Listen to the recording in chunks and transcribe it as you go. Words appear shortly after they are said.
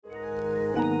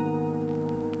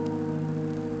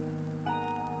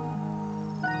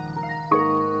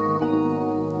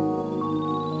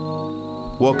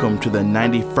Welcome to the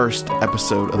 91st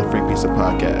episode of the Free Pizza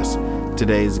Podcast.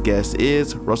 Today's guest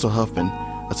is Russell Huffman,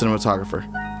 a cinematographer.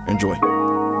 Enjoy.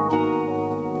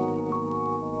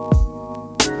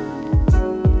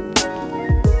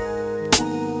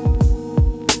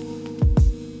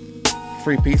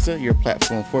 Free Pizza, your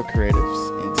platform for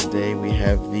creatives. And today we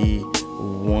have the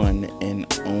one and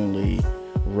only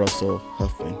Russell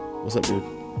Huffman. What's up, dude?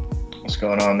 What's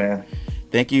going on, man?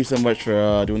 Thank you so much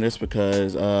for doing this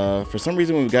because for some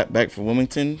reason when we got back from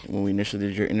Wilmington, when we initially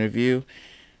did your interview,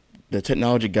 the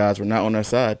technology guys were not on our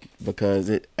side because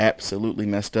it absolutely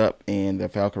messed up and the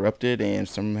file corrupted and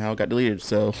somehow got deleted.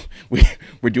 So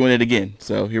we're doing it again.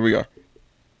 So here we are.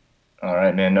 All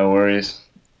right, man. No worries.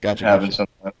 Gotcha. Some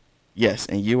fun. Yes,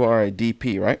 and you are a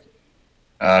DP, right?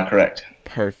 Correct.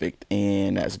 Perfect.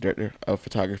 And that's director of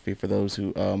photography for those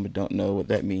who don't know what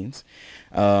that means.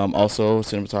 Also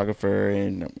cinematographer,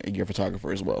 and you're a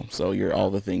photographer as well. So you're all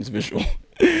the things visual.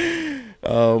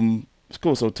 It's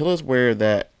cool. So tell us where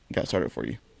that got started for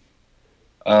you.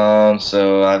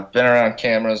 So I've been around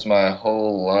cameras my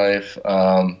whole life.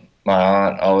 My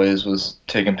aunt always was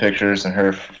taking pictures, and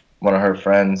one of her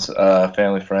friends,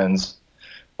 family friends,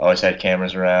 always had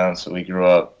cameras around. So we grew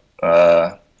up.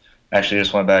 Actually,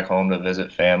 just went back home to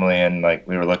visit family, and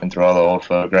we were looking through all the old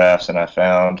photographs, and I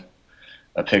found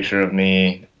a picture of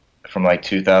me from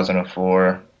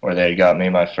 2004 where they got me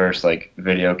my first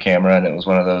video camera, and it was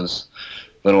one of those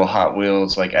little Hot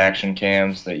Wheels action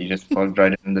cams that you just plugged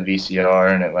right into the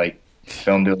VCR, and it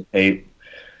filmed to a tape.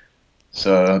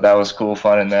 So that was cool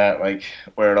finding that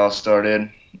where it all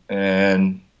started.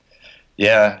 And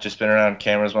yeah, just been around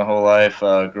cameras my whole life.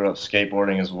 Grew up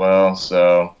skateboarding as well,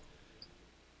 so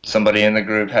somebody in the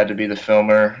group had to be the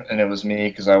filmer, and it was me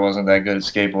because I wasn't that good at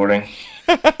skateboarding.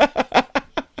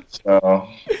 So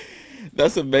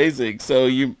that's amazing. So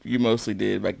you mostly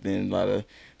did back then a lot of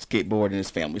skateboarding and his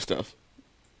family stuff.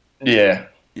 Yeah.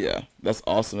 Yeah, that's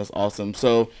awesome. That's awesome.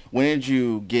 So when did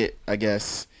you get, I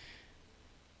guess,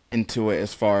 into it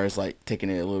as far as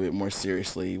taking it a little bit more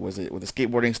seriously? Was it with the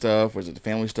skateboarding stuff? Was it the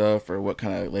family stuff? Or what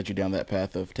kind of led you down that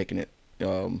path of taking it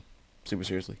super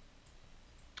seriously?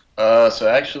 So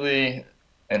actually,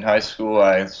 in high school,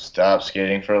 I stopped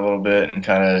skating for a little bit and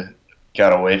kind of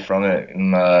got away from it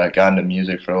and got into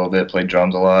music for a little bit, played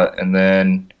drums a lot. And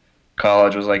then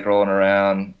college was rolling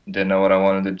around, didn't know what I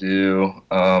wanted to do.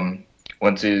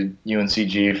 Went to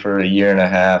UNCG for a year and a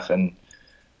half and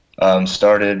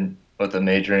started with a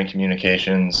major in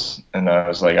communications. And I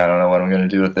was like, I don't know what I'm going to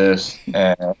do with this.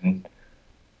 And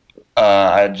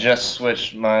I just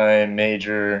switched my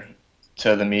major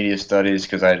to the media studies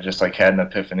because I just had an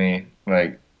epiphany.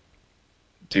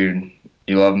 Dude,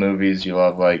 you love movies, you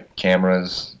love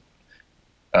cameras.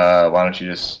 Why don't you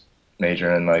just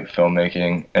major in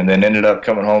filmmaking? And then ended up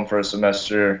coming home for a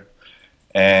semester.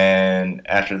 And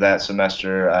after that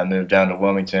semester, I moved down to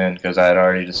Wilmington because I had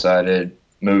already decided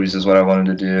movies is what I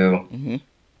wanted to do. Mm-hmm.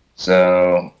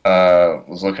 So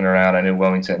was looking around. I knew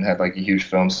Wilmington had a huge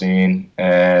film scene,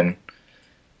 and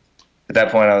at that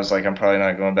point, I was like, I'm probably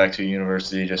not going back to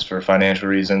university just for financial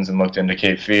reasons, and looked into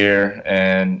Cape Fear,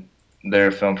 and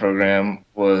their film program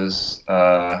was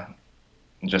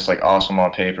just awesome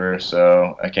on paper.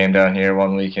 So I came down here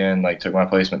one weekend, took my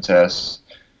placement tests,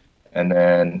 and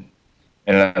then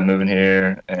ended up moving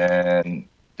here and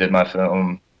did my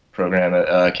film program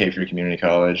at Cape Fear Community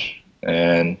College,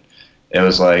 and it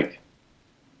was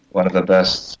one of the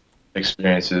best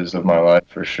experiences of my life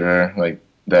for sure.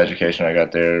 The education I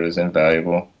got there was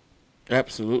invaluable.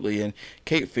 Absolutely, and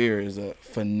Cape Fear is a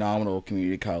phenomenal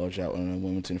community college out in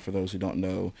Wilmington. For those who don't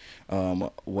know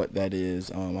what that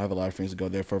is, I have a lot of friends that go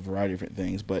there for a variety of different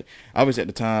things. But obviously, at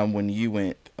the time when you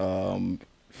went,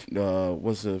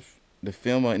 was the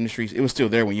film industry? It was still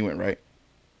there when you went, right?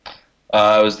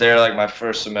 I was there my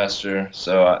first semester,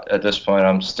 so at this point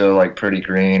I'm still pretty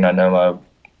green. I know my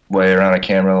way around a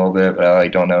camera a little bit, but I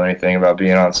don't know anything about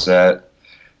being on set.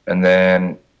 And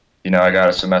then, I got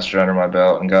a semester under my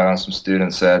belt and got on some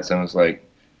student sets and was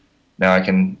now I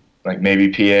can maybe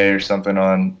PA or something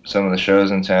on some of the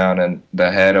shows in town. And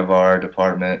the head of our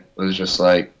department was just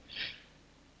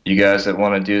you guys that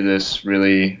want to do this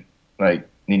really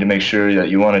need to make sure that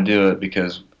you want to do it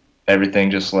because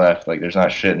everything just left. There's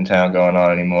not shit in town going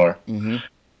on anymore. Mm-hmm.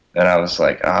 And I was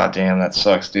like, damn, that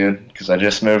sucks, dude. Because I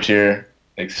just moved here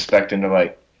expecting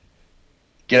to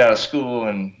get out of school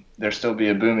and there still be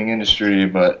a booming industry,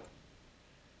 but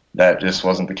that just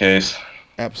wasn't the case.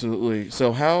 Absolutely.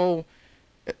 So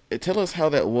tell us how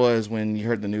that was when you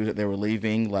heard the news that they were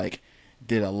leaving.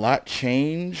 Did a lot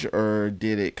change, or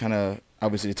did it kind of,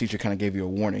 obviously the teacher kind of gave you a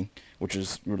warning, which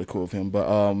is really cool of him.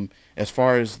 But as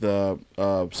far as the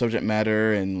subject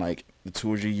matter and like the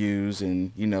tools you use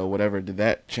and whatever, did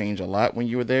that change a lot when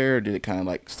you were there, or did it kind of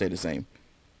like stay the same?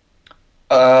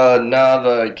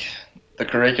 No, the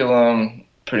curriculum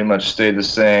pretty much stayed the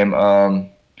same.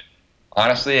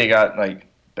 Honestly, it got like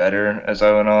better as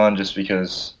I went on, just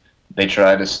because they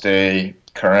tried to stay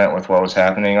current with what was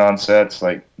happening on sets,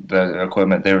 like the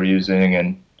equipment they were using,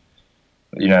 and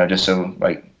just so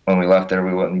like when we left there,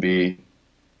 we wouldn't be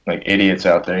like idiots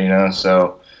out there,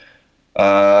 So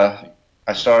uh,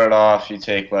 I started off. You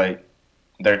take like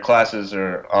their classes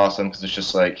are awesome because it's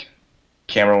just like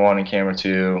camera one and camera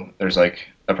two. There's like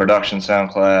a production sound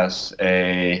class,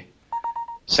 a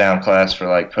sound class for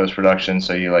like post production,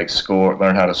 so you like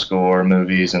learn how to score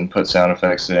movies and put sound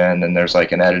effects in. And there's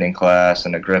like an editing class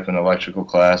and a grip and electrical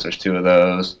class. There's two of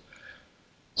those.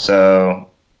 So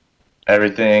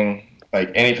everything,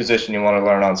 like any position you want to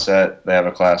learn on set, they have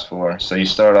a class for. So you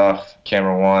start off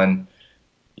camera one,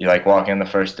 you like walk in the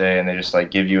first day and they just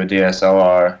like give you a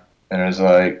DSLR, and it's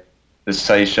like, this is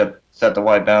how you set the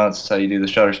white balance, this is how you do the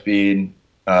shutter speed,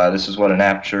 this is what an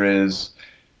aperture is.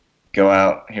 Go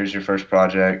out, here's your first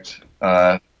project.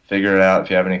 Figure it out. If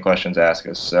you have any questions, ask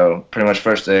us. So pretty much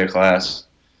first day of class,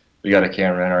 we got a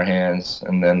camera in our hands,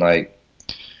 and then like,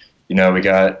 we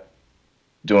got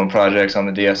doing projects on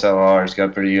the DSLRs,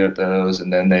 got pretty good at those,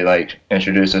 and then they like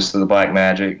introduced us to the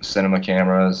Blackmagic cinema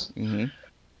cameras. Hmm.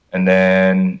 And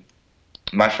then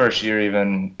my first year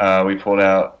even, we pulled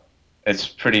out, it's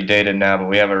pretty dated now, but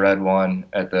we have a red one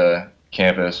at the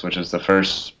campus, which is the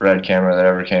first red camera that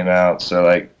ever came out. So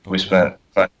like we spent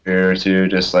 5 years or two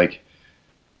just like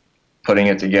putting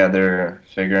it together,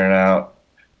 figuring out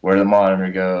where the monitor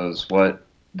goes, what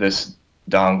this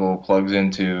dongle plugs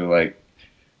into, like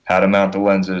how to mount the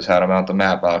lenses, how to mount the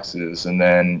matte boxes. And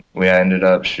then we ended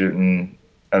up shooting,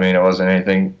 I mean, it wasn't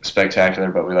anything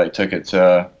spectacular, but we like took it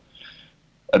to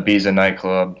a Ibiza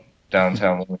nightclub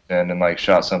downtown Wilmington and like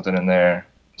shot something in there.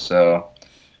 So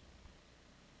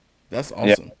That's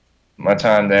yeah, awesome. my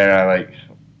time there, I like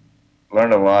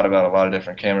learned a lot about a lot of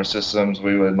different camera systems.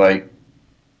 We would like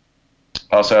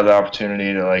also have the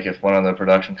opportunity to like, if one of the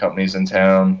production companies in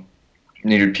town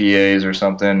needed PAs or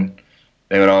something,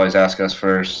 they would always ask us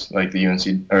first, like the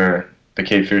UNC or the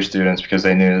Cape Fear students, because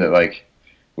they knew that like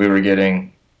we were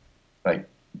getting like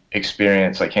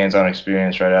experience, like hands-on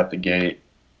experience right out the gate,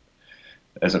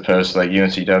 as opposed to like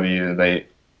UNCW.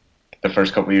 The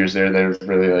first couple years there, they were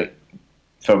really like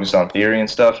focused on theory and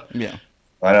stuff. Yeah.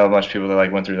 I know a bunch of people that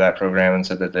like went through that program and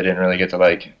said that they didn't really get to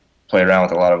like play around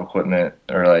with a lot of equipment,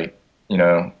 or like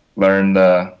learn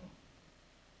the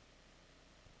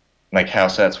like how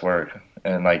sets work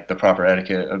and like the proper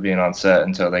etiquette of being on set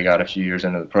until they got a few years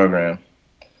into the program.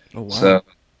 Oh wow. So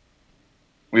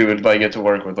we would like get to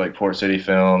work with like Port City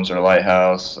Films or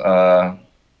Lighthouse.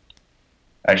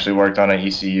 Actually worked on an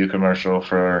ECU commercial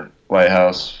for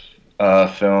Lighthouse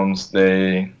Films.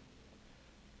 They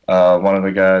one of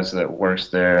the guys that works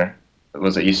there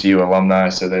was an ECU alumni,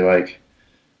 so they like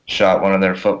shot one of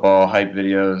their football hype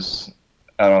videos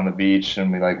out on the beach,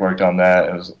 and we like worked on that.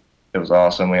 It was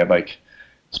awesome. We had like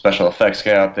special effects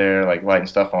guy out there like lighting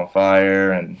stuff on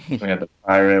fire, and we had the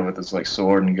pirate with his like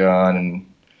sword and gun,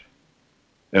 and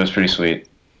it was pretty sweet.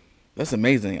 That's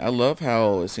amazing. I love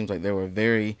how it seems like they were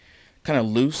very kind of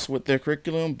loose with their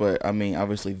curriculum, but I mean,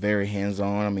 obviously very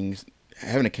hands-on. I mean,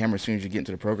 having a camera as soon as you get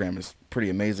into the program is pretty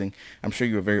amazing. I'm sure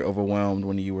you were very overwhelmed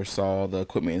when you were saw the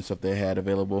equipment and stuff they had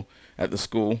available at the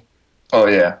school. Oh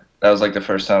yeah, that was like the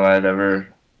first time I had ever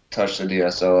touched a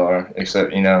DSLR.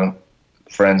 Except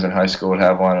friends in high school would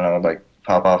have one, and I would like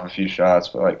pop off a few shots,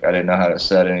 but like I didn't know how to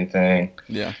set anything.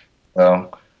 Yeah.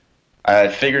 So I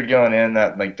figured going in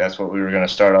that like that's what we were gonna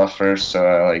start off first. So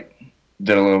I like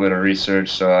did a little bit of research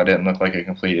so I didn't look like a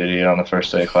complete idiot on the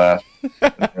first day of class.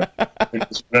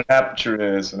 That's what an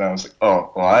aperture is, and I was like,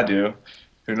 oh, well, I do.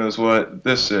 Who knows what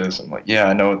this is? I'm like, yeah,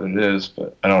 I know what it is,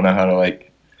 but I don't know how to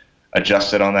like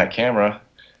adjust it on that camera.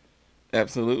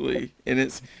 Absolutely. And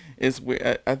it's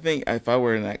weird. I think if I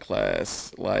were in that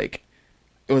class, like,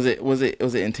 was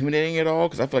it intimidating at all?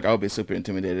 Because I feel like I would be super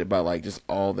intimidated by like just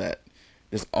all the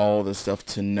stuff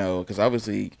to know. Because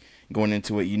obviously going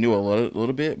into it, you knew a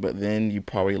little bit, but then you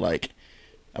probably like,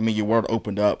 I mean, your world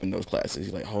opened up in those classes.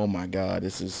 You're like, oh my god,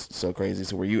 this is so crazy.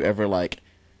 So were you ever like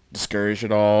discouraged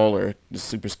at all, or just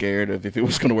super scared of if it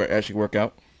was going to actually work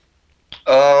out?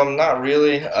 Not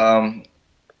really.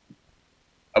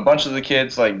 A bunch of the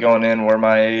kids like going in were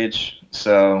my age,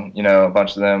 so a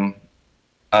bunch of them.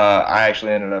 I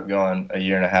actually ended up going a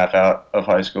year and a half out of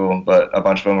high school, but a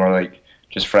bunch of them were like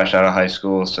just fresh out of high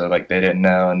school, so like they didn't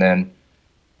know. And then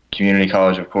community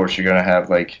college, of course, you're gonna have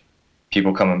like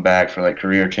people coming back for like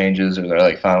career changes, or they're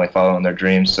like finally following their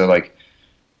dreams. So like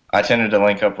I tended to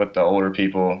link up with the older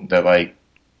people that like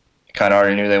kind of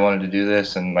already knew they wanted to do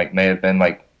this, and like may have been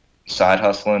like side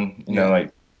hustling, you know, Yeah.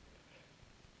 like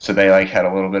so they like had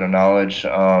a little bit of knowledge.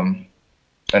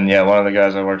 And yeah, one of the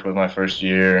guys I worked with my first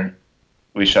year,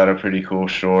 we shot a pretty cool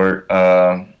short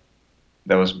that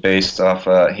was based off.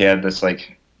 He had this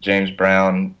like James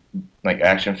Brown like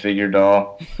action figure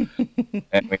doll,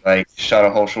 and we like shot a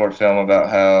whole short film about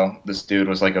how this dude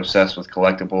was like obsessed with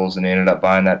collectibles, and he ended up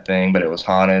buying that thing, but it was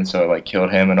haunted, so it like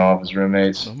killed him and all of his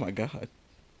roommates. Oh my God.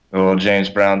 The little James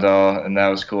Brown doll, and that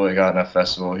was cool. It got in a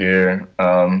festival here.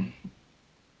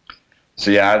 So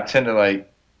yeah, I tend to like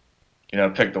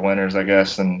pick the winners, I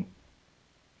guess, and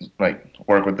like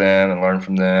work with them and learn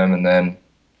from them. And then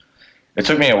it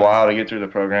took me a while to get through the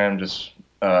program, just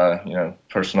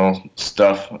personal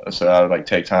stuff. So I would like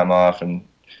take time off and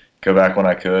go back when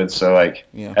I could. So like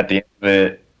Yeah. at the end of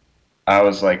it, I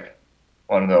was like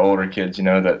one of the older kids,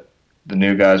 that the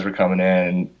new guys were coming in,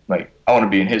 and like I want to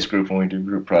be in his group when we do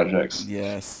group projects.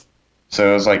 Yes. So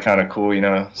it was like kind of cool,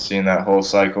 seeing that whole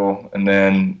cycle. And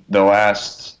then the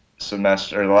last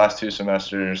semester, or the last 2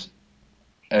 semesters,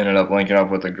 I ended up linking up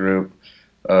with a group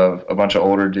of a bunch of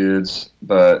older dudes,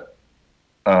 but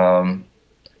um,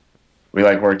 we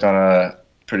like worked on a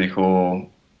pretty cool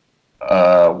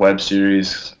web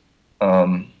series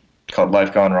called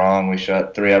Life Gone Wrong. We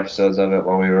shot 3 episodes of it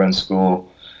while we were in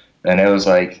school, and it was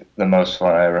like the most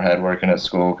fun I ever had working at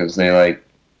school, because they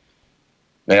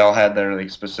all had their like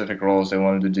specific roles they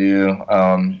wanted to do.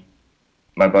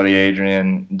 My buddy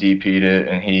Adrian DP'd it,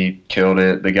 and he killed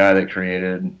it. The guy that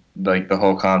created like the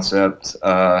whole concept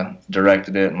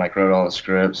directed it and like wrote all the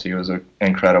scripts. He was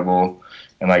incredible,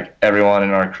 and like everyone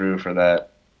in our crew for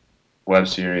that web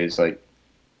series, like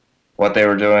what they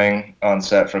were doing on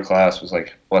set for class was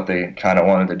like what they kind of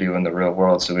wanted to do in the real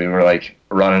world. So we were like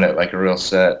running it like a real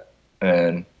set,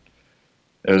 and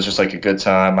it was just like a good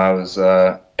time. I was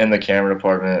in the camera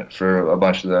department for a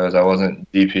bunch of those. I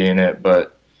wasn't DPing it,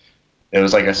 but it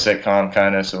was like a sitcom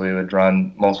kind of, so we would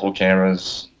run multiple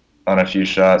cameras on a few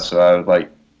shots. So I would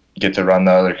like get to run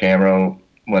the other camera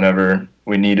whenever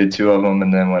we needed 2 of them,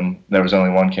 and then when there was only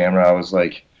one camera, I was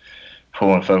like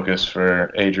pulling focus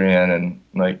for Adrian and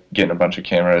like getting a bunch of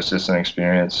camera assistant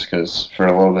experience, because for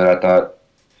a little bit I thought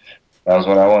that was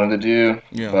what I wanted to do.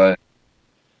 Yeah. But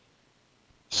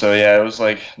so yeah, it was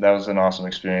like that was an awesome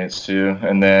experience too.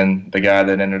 And then the guy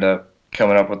that ended up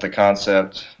coming up with the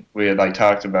concept, we had like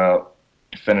talked about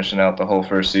finishing out the whole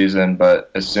first season,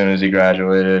 but as soon as he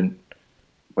graduated,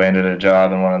 landed a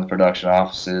job in one of the production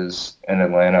offices in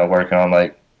Atlanta working on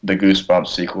like the Goosebumps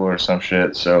sequel or some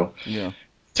shit. So Yeah.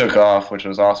 took off, which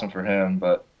was awesome for him,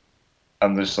 but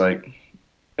I'm just like,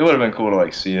 it would have been cool to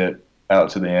like see it out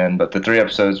to the end. But the 3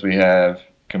 episodes we have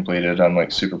completed, I'm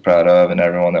like super proud of, and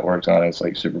everyone that worked on it's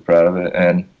like super proud of it.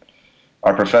 And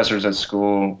our professors at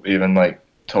school even like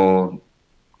told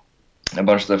a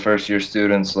bunch of the first year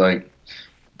students like,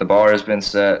 the bar has been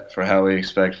set for how we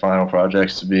expect final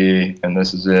projects to be, and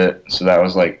this is it. So that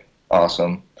was like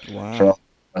awesome for Wow. all of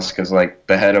us, because like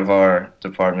the head of our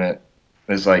department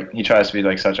is like, he tries to be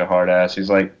like such a hard ass. He's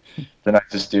like the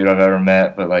nicest dude I've ever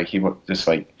met, but like just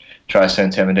like tries to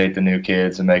intimidate the new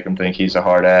kids and make them think he's a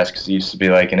hard ass, because he used to be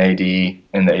like an AD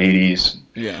in the 80s,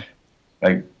 Yeah.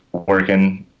 like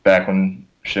working back when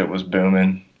shit was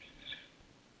booming.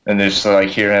 And just to like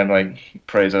hear him like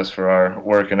praise us for our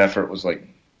work and effort was like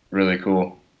really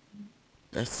cool.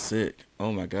 That's sick.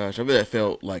 Oh my gosh. I bet that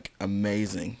felt like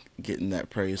amazing getting that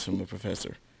praise from a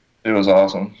professor. It was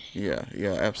awesome. Yeah,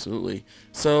 yeah, absolutely.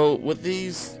 So with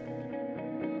the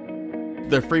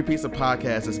Free Pizza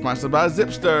Podcast is sponsored by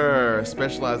Zipster,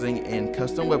 specializing in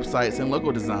custom websites and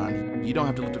logo design. You don't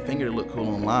have to lift a finger to look cool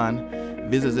online.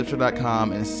 Visit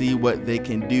Zipster.com and see what they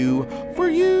can do for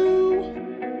you.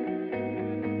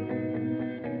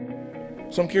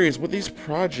 So I'm curious, with these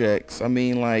projects, I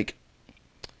mean, like,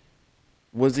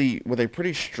 were they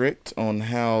pretty strict on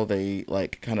how they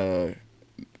like kind of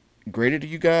graded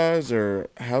you guys, or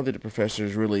how did the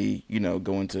professors really,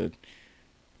 go into,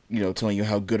 telling you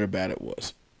how good or bad it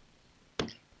was?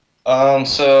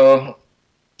 So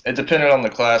it depended on the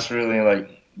class really. Like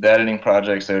the editing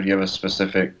projects, they would give us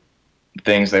specific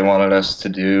things they wanted us to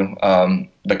do.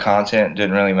 The content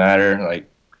didn't really matter, like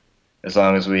as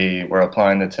long as we were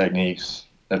applying the techniques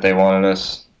that they wanted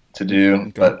us to do.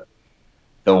 Okay. But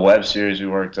the web series we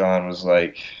worked on was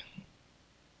like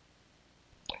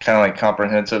kind of like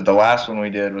comprehensive. The last one we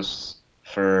did was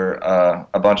for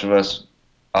a bunch of us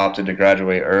opted to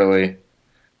graduate early,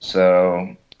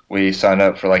 so we signed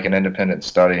up for like an independent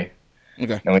study,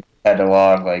 Okay. and we had to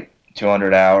log like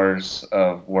 200 hours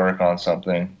of work on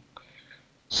something.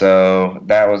 So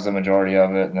that was the majority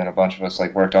of it, and then a bunch of us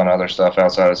like worked on other stuff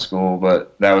outside of school.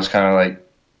 But that was kind of like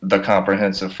the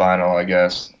comprehensive final, I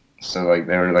guess. So like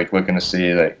they were like looking to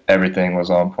see that everything was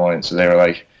on point. So they were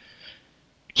like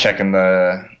checking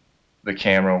the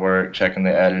camera work, checking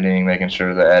the editing, making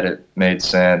sure the edit made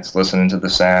sense, listening to the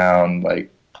sound, like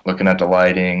looking at the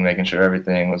lighting, making sure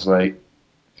everything was like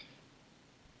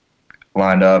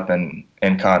lined up and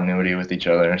in continuity with each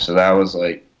other. So that was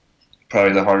like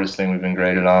probably the hardest thing we've been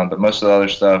graded on. But most of the other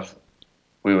stuff,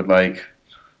 we would like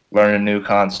learn a new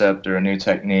concept or a new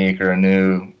technique or a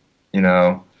new, you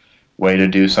know, way to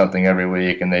do something every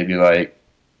week, and they'd be like,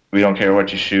 "We don't care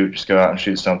what you shoot, just go out and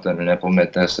shoot something and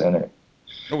implement this in it."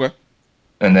 Okay.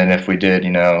 And then if we did,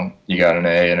 you got an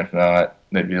A, and if not,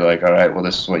 they'd be like, "All right, well,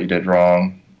 this is what you did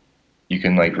wrong. You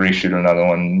can like reshoot another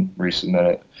one,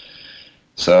 resubmit it."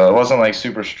 So it wasn't like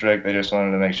super strict. They just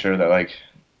wanted to make sure that like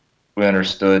we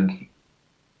understood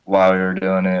why we were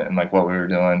doing it and like what we were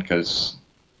doing, because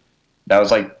that was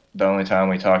like the only time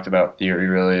we talked about theory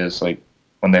really is like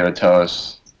when they would tell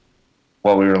us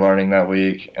what we were learning that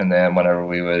week, and then whenever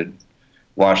we would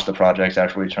watch the projects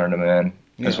after we turned them in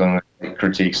is Yeah. when we like,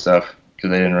 critique stuff,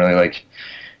 because they didn't really like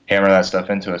hammer that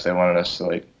stuff into us. They wanted us to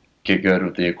like get good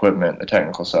with the equipment, the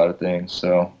technical side of things.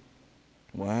 So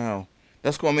Wow.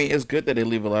 That's cool. I mean, it's good that they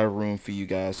leave a lot of room for you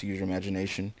guys to use your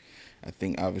imagination. I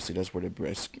think obviously that's where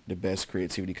the best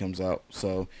creativity comes out.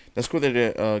 So that's cool that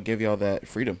they give y'all that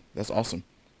freedom. That's awesome.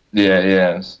 yeah,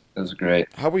 yeah, it was great.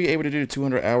 How were you able to do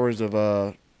 200 hours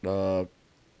of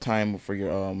time for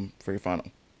your final?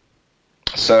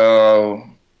 So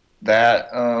that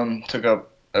took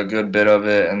up a good bit of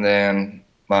it, and then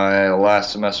my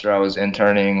last semester I was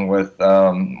interning with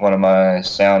one of my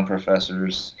sound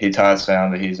professors. He taught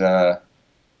sound, but he's a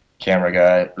camera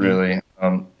guy, Mm. really.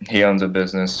 He owns a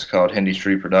business called Hindi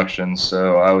Street Productions,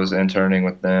 so I was interning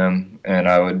with them, and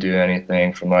I would do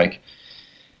anything from like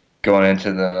going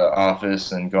into the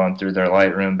office and going through their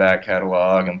Lightroom back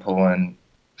catalog and pulling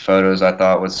photos I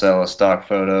thought would sell as stock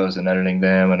photos and editing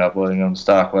them and uploading them to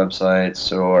stock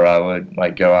websites, or I would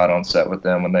like go out on set with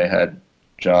them when they had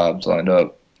jobs lined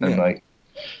up and Yeah. like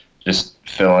just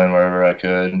fill in wherever I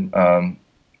could.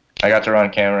 I got to run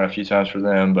camera a few times for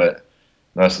them, but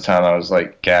most of the time I was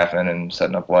like gaffing and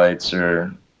setting up lights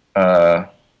or uh,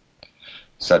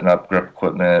 setting up grip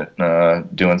equipment, I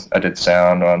did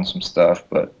sound on some stuff,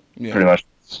 but Yeah. pretty much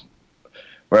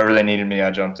wherever they needed me, I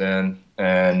jumped in,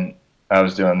 and I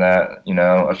was doing that,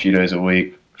 a few days a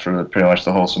week for pretty much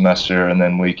the whole semester, and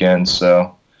then weekends.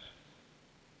 So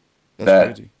That's that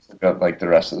crazy. took up like the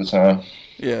rest of the time.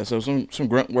 Yeah. So some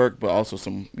grunt work, but also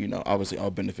some obviously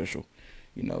all beneficial,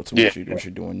 to Yeah. what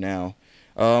you're doing now.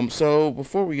 So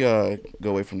before we go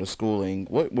away from the schooling,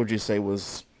 what would you say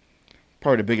was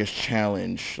probably the biggest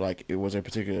challenge? Like, was there a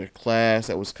particular class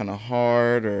that was kind of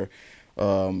hard, or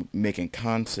making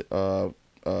concepts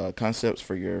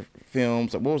for your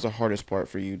films? Like, what was the hardest part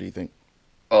for you? Do you think?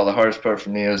 Well, the hardest part for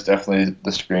me was definitely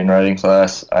the screenwriting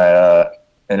class. I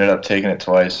ended up taking it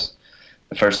twice.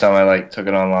 The first time I like took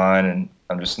it online, and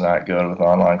I'm just not good with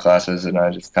online classes, and I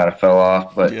just kind of fell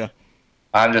off. But Yeah.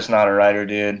 I'm just not a writer,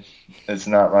 dude. It's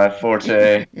not my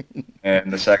forte.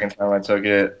 And the second time I took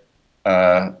it,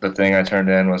 the thing I turned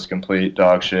in was complete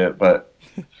dog shit, but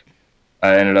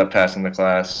I ended up passing the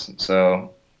class,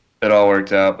 so it all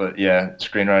worked out. But yeah,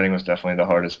 screenwriting was definitely the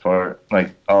hardest part. Like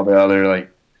all the other like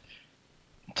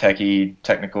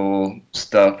technical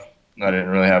stuff, I didn't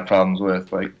really have problems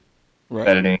with, like Right.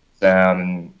 editing, sound,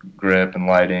 and grip, and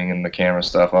lighting, and the camera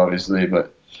stuff, obviously.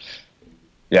 But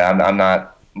yeah, I'm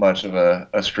not much of a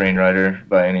screenwriter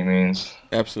by any means.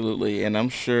 Absolutely. And I'm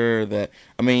sure that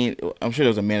I mean I'm sure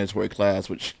there's a mandatory class,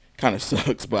 which kind of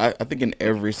sucks. But I think in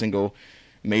every single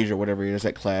major, whatever it is,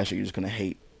 that class you're just gonna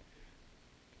hate.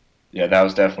 Yeah, that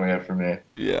was definitely it for me.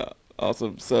 Yeah.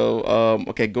 Awesome. So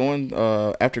okay, going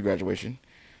after graduation.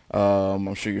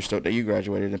 I'm sure you're stoked that you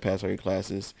graduated and passed all your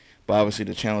classes, but obviously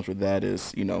the challenge with that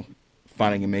is,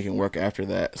 finding and making work after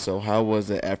that. So how was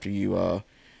it after you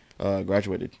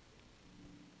graduated?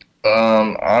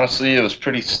 Honestly, it was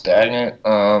pretty stagnant.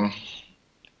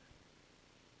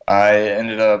 I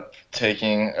ended up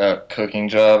taking a cooking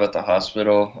job at the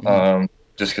hospital, Hmm.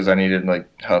 just because I needed like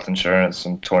health insurance.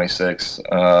 I'm 26,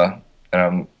 and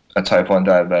I'm a type 1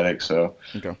 diabetic, so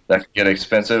Okay. that could get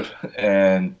expensive.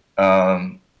 And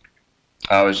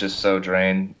I was just so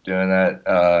drained doing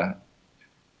that.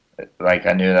 Like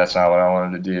I knew that's not what I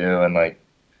wanted to do, and like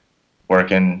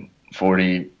working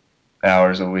 40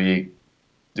 hours a week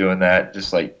doing that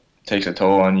just like takes a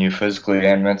toll on you physically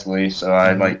and mentally. So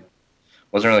I Hmm. like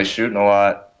wasn't really shooting a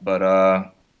lot,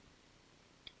 but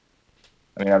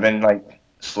I mean, I've been like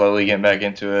slowly getting back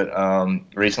into it.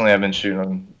 Recently, I've been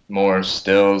shooting more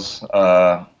stills,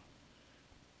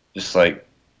 just like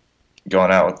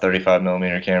going out with 35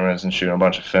 millimeter cameras and shooting a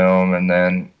bunch of film. And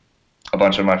then a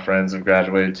bunch of my friends have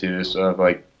graduated too, so I've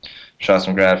like shot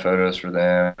some grad photos for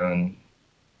them and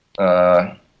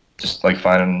uh, just like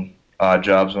finding odd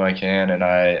jobs when I can. And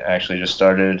I actually just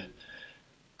started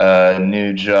a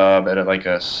new job at like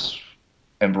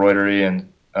embroidery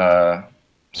and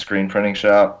screen printing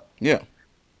shop. Yeah,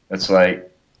 It's like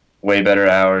way better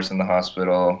hours in the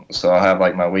hospital, so I'll have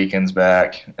like my weekends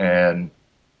back and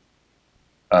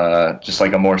just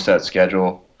like a more set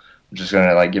schedule, which is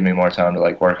gonna like give me more time to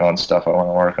like work on stuff I want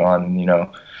to work on, and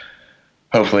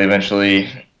hopefully eventually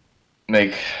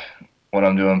make what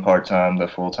I'm doing part time the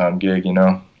full time gig.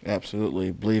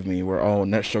 absolutely. Believe me, we're all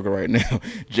in that struggle right now.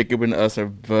 Jacob and us are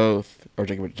both, or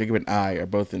Jacob and I are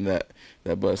both in that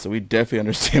bus. So we definitely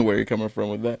understand where you're coming from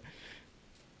with that.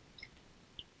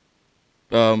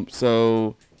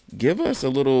 So give us a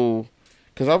little,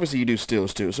 because obviously you do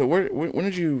stills too. So when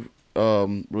did you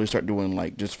really start doing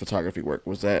like just photography work?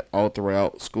 Was that all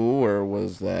throughout school, or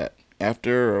was that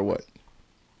after, or what?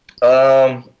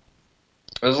 Um,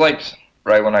 it was like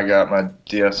right when I got my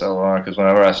DSLR, because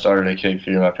whenever I started at Cape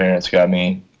Fear, my parents got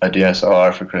me a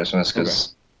DSLR for Christmas Okay.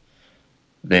 because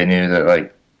they knew that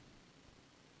like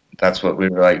that's what we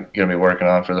were like gonna be working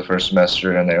on for the first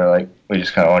semester, and they were like, we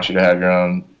just kind of want you to have your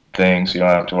own thing, so you don't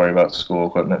have to worry about school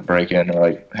equipment break-in or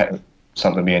like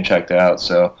something being checked out.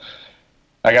 So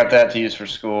I got that to use for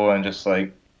school, and just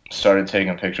like started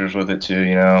taking pictures with it too.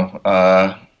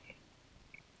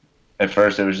 At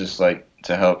first it was just like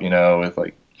to help, with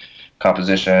like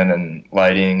composition and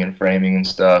lighting and framing and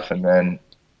stuff, and then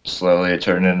slowly it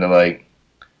turned into like,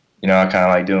 I kind of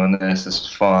like doing this. This is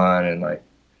fun, and like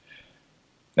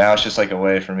now it's just like a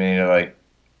way for me to like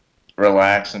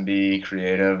relax and be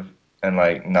creative and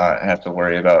like not have to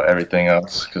worry about everything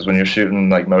else. Because when you're shooting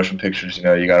like motion pictures, you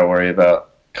got to worry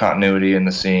about continuity in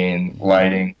the scene, Hmm.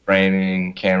 lighting,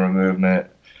 framing, camera movement.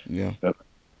 Yeah, But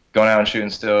going out and shooting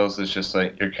stills is just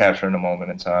like you're capturing a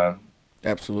moment in time.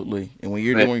 absolutely. And when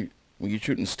you're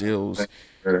shooting stills,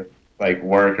 For like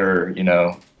work or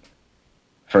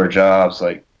for jobs,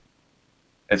 like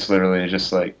it's literally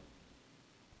just like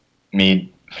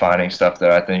me finding stuff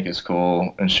that I think is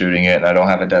cool and shooting it, and I don't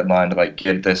have a deadline to like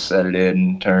get this edited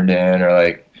and turned in, or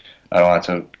like I don't have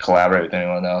to collaborate with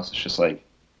anyone else. It's just like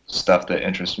stuff that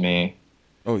interests me.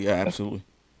 oh yeah, absolutely.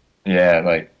 Yeah,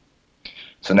 like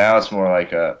so now it's more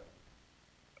like a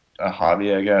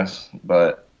hobby, I guess.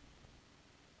 But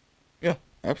Yeah,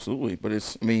 absolutely. But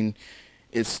I mean,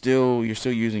 it's still you're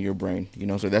still using your brain,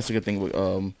 So that's a good thing.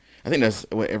 I think that's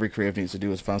what every creative needs to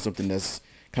do is find something that's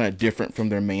kind of different from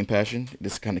their main passion,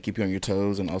 just kind of keep you on your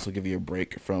toes and also give you a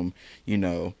break from, you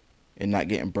know, and not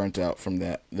getting burnt out from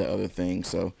that other thing.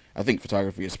 So I think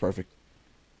photography is perfect.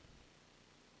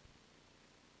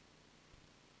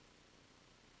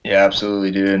 yeah,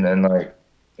 absolutely, dude. And then like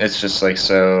it's just like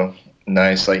so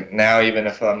nice. Like now, even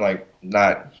if I'm like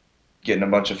not getting a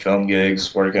bunch of film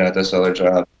gigs, working at this other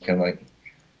job, I can like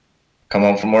come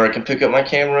home from work and pick up my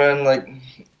camera and like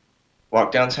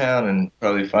walk downtown and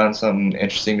probably find something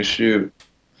interesting to shoot.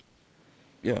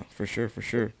 Yeah, for sure, for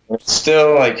sure. It's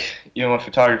still like, with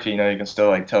photography, you can still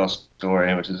like tell a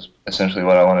story, which is essentially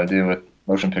what I want to do with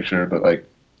motion picture, but like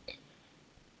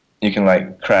you can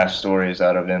like craft stories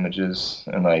out of images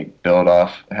and like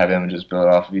have images build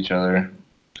off of each other.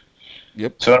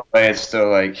 Yep, So in a way, it's still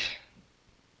like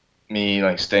me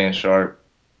like staying sharp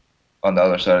on the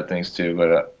other side of things too,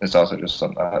 but it's also just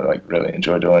something I like really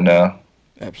enjoy doing now.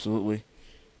 absolutely.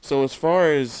 So as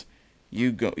far as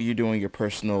you doing your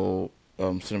personal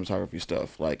cinematography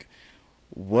stuff, like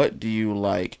what do you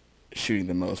like shooting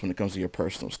the most when it comes to your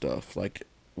personal stuff? Like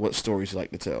what stories you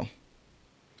like to tell?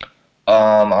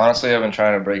 Honestly, I've been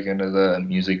trying to break into the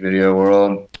music video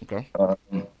world. Okay.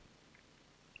 Um,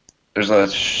 there's a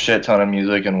shit ton of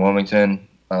music in Wilmington.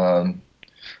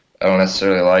 I don't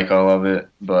necessarily like all of it,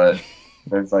 but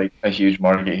there's like a huge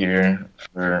market here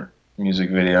for music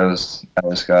videos. I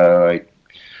just gotta like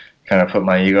kind of put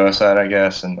my ego aside, I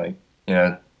guess, and like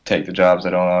take the jobs I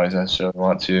don't always necessarily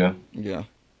want to. Yeah.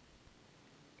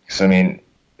 Because I mean,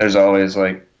 there's always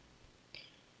like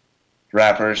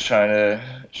rappers trying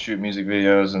to shoot music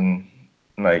videos and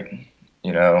like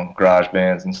garage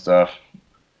bands and stuff.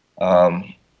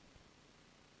 Um,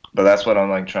 but that's what I'm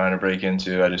like trying to break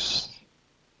into. I just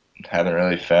haven't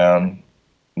really found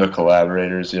the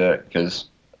collaborators yet because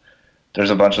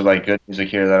there's a bunch of like good music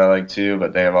here that I like too,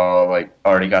 but they have all like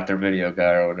already got their video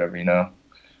guy or whatever.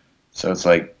 So it's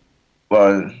like,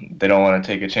 well, they don't want to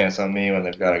take a chance on me when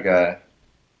they've got a guy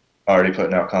already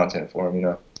putting out content for them, you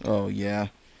know. Oh yeah,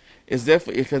 it's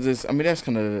definitely because it's. I mean, that's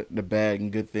kind of the bad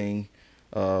and good thing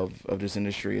of this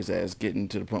industry is that it's getting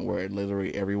to the point where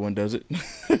literally everyone does it.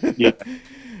 Yeah.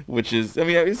 Which is, I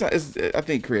mean, it's, I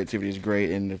think creativity is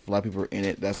great, and if a lot of people are in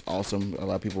it, that's awesome. A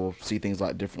lot of people see things a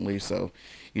lot differently, so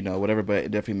whatever. But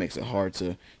it definitely makes it hard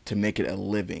to make it a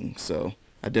living. So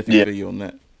I definitely Yeah. feel you on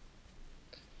that.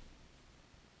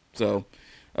 So,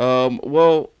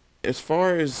 well, as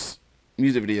far as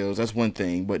music videos, that's one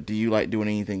thing. But do you like doing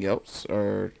anything else,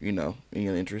 or any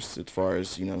other interests as far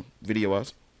as video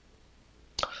wise?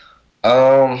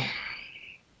 Um,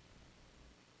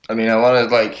 I mean, I want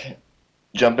to like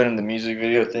jump into the music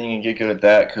video thing and get good at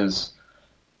that because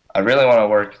I really want to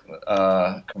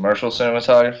work. Commercial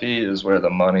cinematography is where the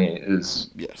money is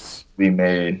Yes. to be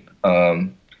made.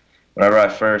 Whenever I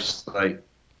first like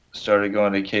started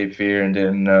going to Cape Fear and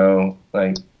didn't know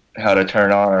like how to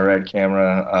turn on a red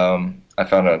camera, I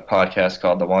found a podcast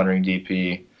called The Wandering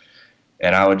DP,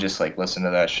 and I would just like listen to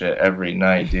that shit every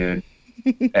night, dude.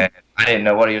 And I didn't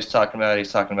know what he was talking about.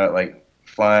 He's talking about like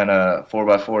flying a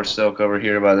 4x4 silk over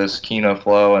here by this Kino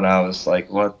Flow, and I was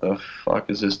like, "What the fuck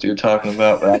is this dude talking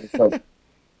about?" But I just like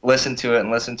listen to it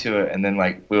and listen to it, and then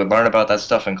like we would learn about that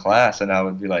stuff in class, and I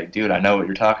would be like, "Dude, I know what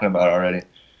you're talking about already."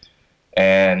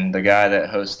 And the guy that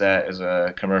hosts that is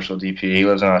a commercial DP. He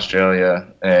lives in Australia,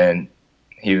 and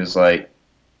he was like,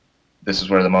 "This is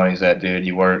where the money's at, dude.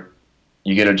 You work,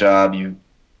 you get a job, you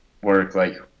work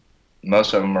like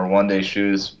most of them are 1 day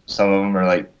shoots. Some of them are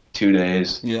like 2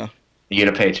 days. Yeah. You get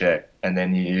a paycheck, and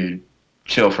then you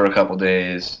chill for a couple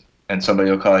days, and somebody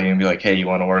will call you and be like, "Hey, you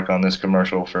want to work on this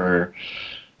commercial for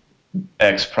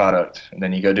X product?" And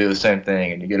then you go do the same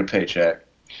thing, and you get a paycheck.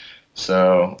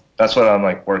 So that's what I'm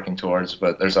like working towards.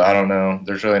 But I don't know,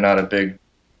 there's really not a big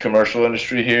commercial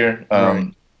industry here.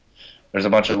 Right. There's a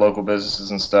bunch of local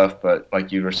businesses and stuff, but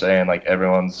like you were saying, like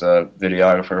everyone's a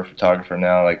videographer, photographer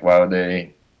now. Like, why would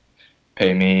they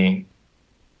pay me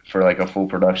for like a full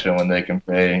production when they can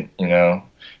pay,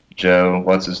 Joe,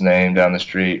 what's his name, down the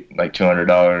street, like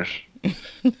 $200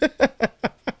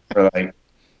 for like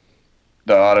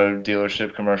the auto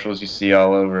dealership commercials you see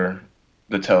all over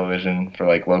the television for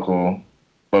like local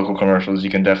commercials. You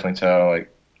can definitely tell like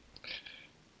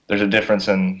there's a difference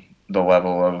in the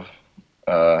level of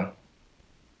uh,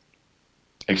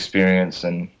 experience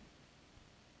and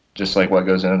just like what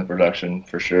goes into the production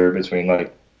for sure between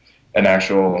like an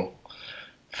actual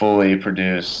fully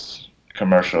produced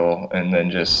commercial and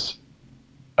then just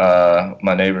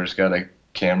my neighbor's got a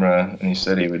camera and he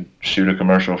said he would shoot a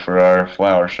commercial for our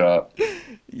flower shop.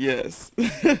 Yes.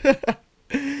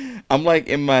 I'm like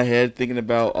in my head thinking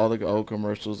about all the old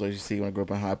commercials that you see when I grew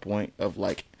up in High Point of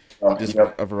like just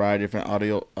Yep. a variety of different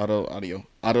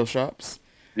auto shops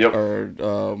Yep. or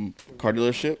car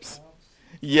dealerships.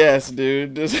 Yes,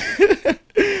 dude.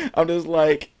 I'm just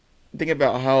like thinking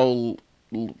about how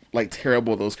like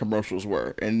terrible those commercials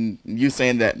were, and you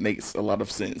saying that makes a lot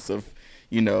of sense of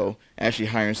actually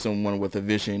hiring someone with a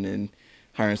vision and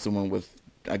hiring someone with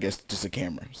I guess just a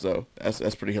camera. So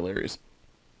that's pretty hilarious.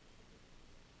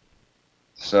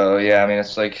 So yeah, I mean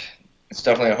it's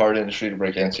definitely a hard industry to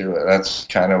break into. But that's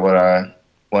kind of what I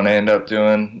want to end up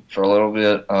doing for a little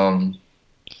bit.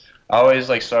 I always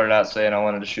like started out saying I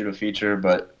wanted to shoot a feature,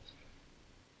 but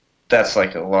that's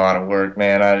like a lot of work,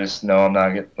 man. I just know I'm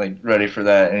not like ready for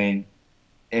that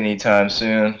anytime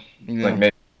soon. Like Yeah.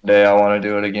 maybe one day I want to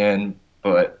do it again,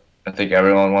 but I think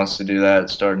everyone wants to do that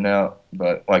starting out.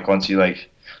 But like once you like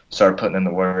start putting in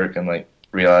the work and like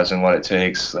realizing what it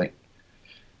takes, like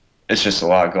it's just a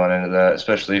lot going into that,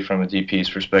 especially from a DP's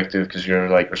perspective, because you're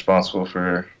like responsible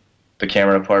for the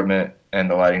camera department and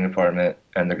the lighting department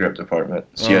and the grip department.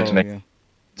 So you have to Oh make yeah.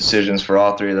 decisions for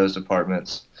all three of those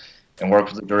departments and work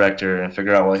with the director and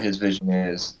figure out what his vision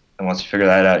is. And once you figure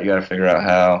that out, you got to figure out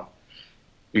how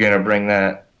you're going to bring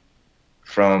that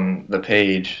from the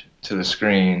page to the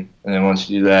screen. And then once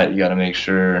you do that, you got to make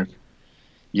sure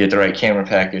you get the right camera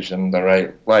package and the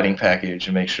right lighting package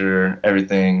and make sure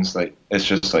everything's like, it's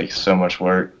just like so much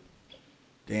work.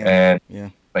 Damn. And Yeah.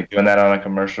 like doing that on a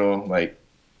commercial, like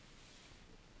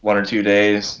 1 or 2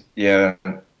 days, yeah,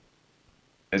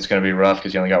 it's going to be rough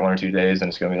because you only got 1 or 2 days and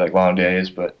it's going to be like long days,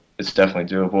 but it's definitely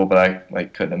doable. But I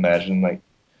like couldn't imagine like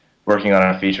working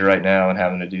on a feature right now and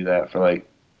having to do that for like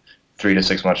 3 to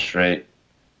 6 months straight.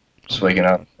 Oh Just my waking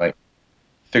up, god. like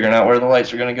figuring out where the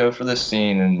lights are going to go for this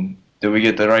scene and did we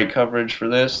get the right coverage for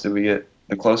this? Did we get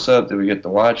the close up? Did we get the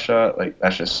wide shot? Like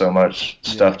that's just so much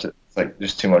Yeah. stuff to like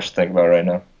just too much to think about right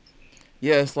now.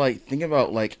 Yeah, it's like thinking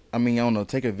about like I mean I don't know.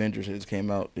 Take Avengers. It just came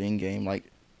out the end game like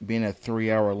being a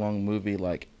 3 hour long movie.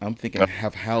 Like I'm thinking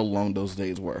of how long those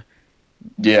days were.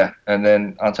 Yeah, and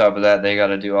then on top of that, they got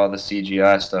to do all the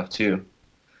CGI stuff too.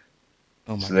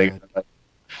 Oh my So they God. gotta, like,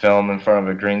 film in front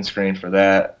of a green screen for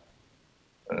that,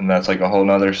 and that's like a whole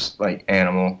nother like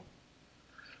animal.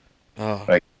 Oh,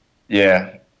 Like,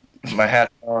 yeah, my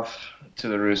hat off to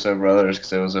the Russo brothers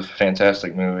because it was a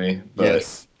fantastic movie. But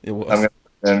yes, it I'm was. gonna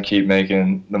let them keep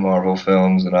making the Marvel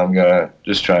films, and I'm gonna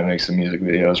just try and make some music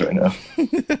videos right now.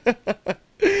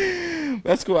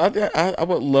 That's cool. I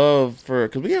would love for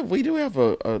because we do have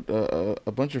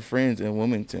a bunch of friends in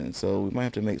Wilmington, so we might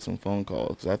have to make some phone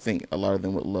calls. 'Cause I think a lot of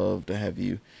them would love to have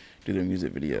you do their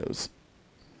music videos.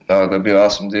 Oh, that'd be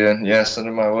awesome, dude. Yeah, send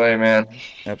it my way, man.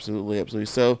 Absolutely, absolutely.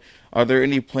 So, are there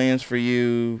any plans for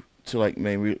you to like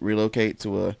maybe relocate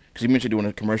to a? Because you mentioned doing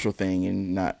a commercial thing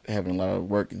and not having a lot of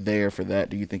work there for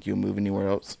that. Do you think you'll move anywhere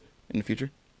else in the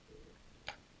future?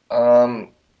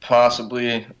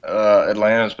 Possibly.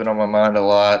 Atlanta's been on my mind a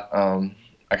lot.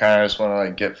 I kind of just want to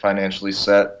like get financially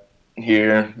set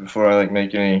here before I like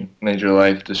make any major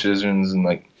life decisions and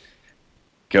like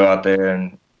go out there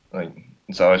and like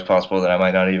it's always possible that I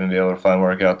might not even be able to find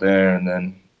work out there, and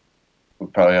then we'll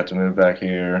probably have to move back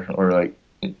here or like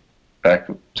back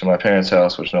to my parents'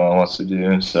 house, which no one wants to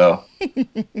do. So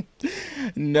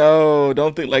No,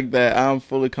 don't think like that. I'm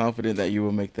fully confident that you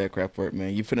will make that crap work,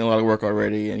 man. You put in a lot of work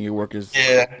already, and your work is,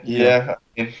 yeah, you know,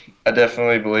 yeah. I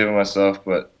definitely believe in myself,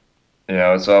 but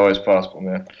it's always possible,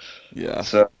 man. yeah.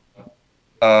 So.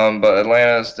 But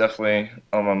Atlanta is definitely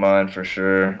on my mind for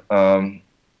sure.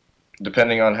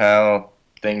 Depending on how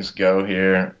things go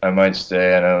here, I might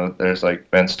stay. I know there's like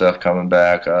been stuff coming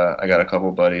back. I got a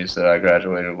couple buddies that I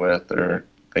graduated with, or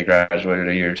they graduated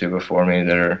a year or two before me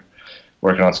that are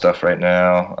working on stuff right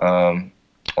now.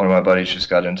 One of my buddies just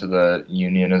got into the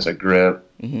union as a grip,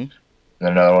 Hmm. and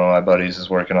another one of my buddies is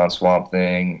working on Swamp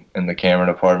Thing in the camera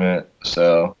department.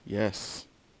 So Yes.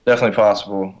 definitely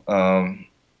possible.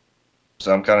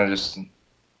 So I'm kind of just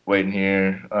waiting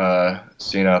here,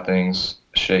 seeing how things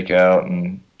shake out,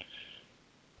 and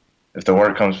if the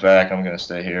work comes back, I'm gonna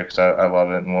stay here because I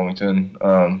love it in Wilmington.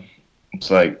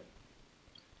 It's like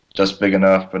just big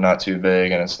enough, but not too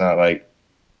big, and it's not like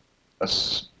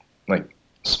like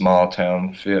small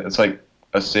town feel. It's like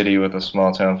a city with a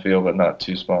small town feel, but not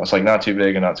too small. It's like not too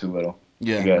big and not too little, I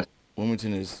Yeah. guess.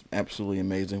 Wilmington is absolutely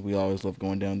amazing. We always love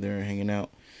going down there and hanging out.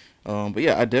 But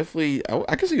yeah, I can see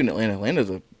you in Atlanta. Atlanta's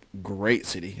a great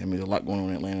city. I mean, there's a lot going on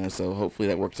in Atlanta, so hopefully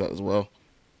that works out as well.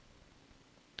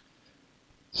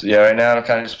 So yeah, right now I'm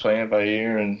kind of just playing it by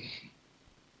ear and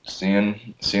seeing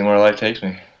where life takes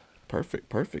me. Perfect,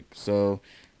 perfect. So,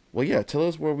 well, yeah, tell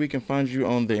us where we can find you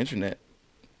on the internet.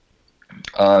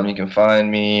 You can find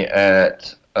me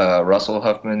at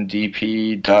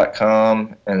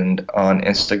russellhuffmandp.com and on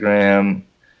Instagram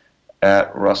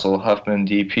at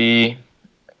russellhuffmandp.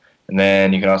 And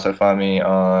then you can also find me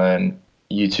on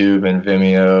YouTube and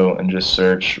Vimeo and just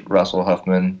search Russell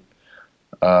Huffman.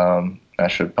 That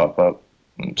should pop up.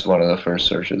 It's one of the first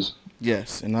searches.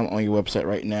 Yes, and I'm on your website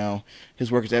right now.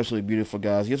 His work is absolutely beautiful,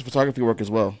 guys. He has photography work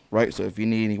as well, right? So if you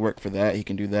need any work for that, he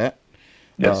can do that.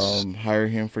 Yes. Hire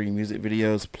him for your music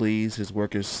videos, please. His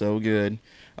work is so good.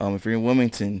 If you're in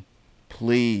Wilmington,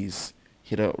 please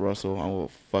hit up Russell. I will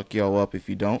fuck y'all up if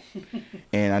you don't.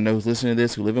 And I know who's listening to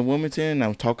this who live in Wilmington.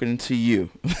 I'm talking to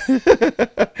you.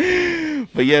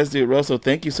 But yes, dude, Russell,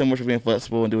 thank you so much for being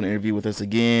flexible and doing an interview with us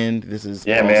again. This is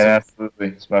Yeah, man, awesome. absolutely.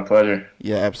 It's my pleasure.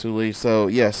 Yeah, absolutely. So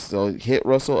yes, so hit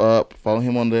Russell up, follow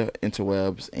him on the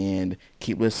interwebs, and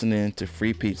keep listening to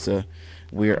Free Pizza.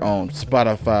 We're on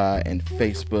Spotify and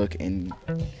Facebook and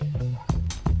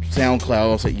SoundCloud,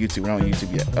 also at YouTube. We're not on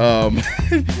YouTube yet.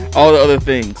 All the other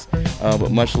things.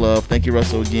 But much love. Thank you,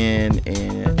 Russell, again,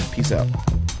 and peace out.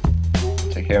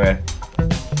 Take care, man.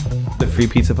 The Free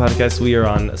Pizza Podcast. We are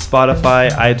on Spotify,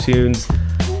 iTunes,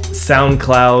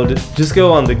 SoundCloud. Just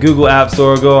go on the Google App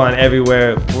Store. Go on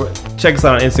everywhere. Check us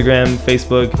out on Instagram,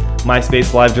 Facebook,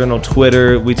 MySpace, LiveJournal,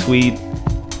 Twitter. We tweet.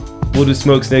 We'll do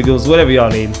smoke signals, whatever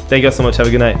y'all need. Thank y'all so much. Have a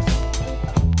good night.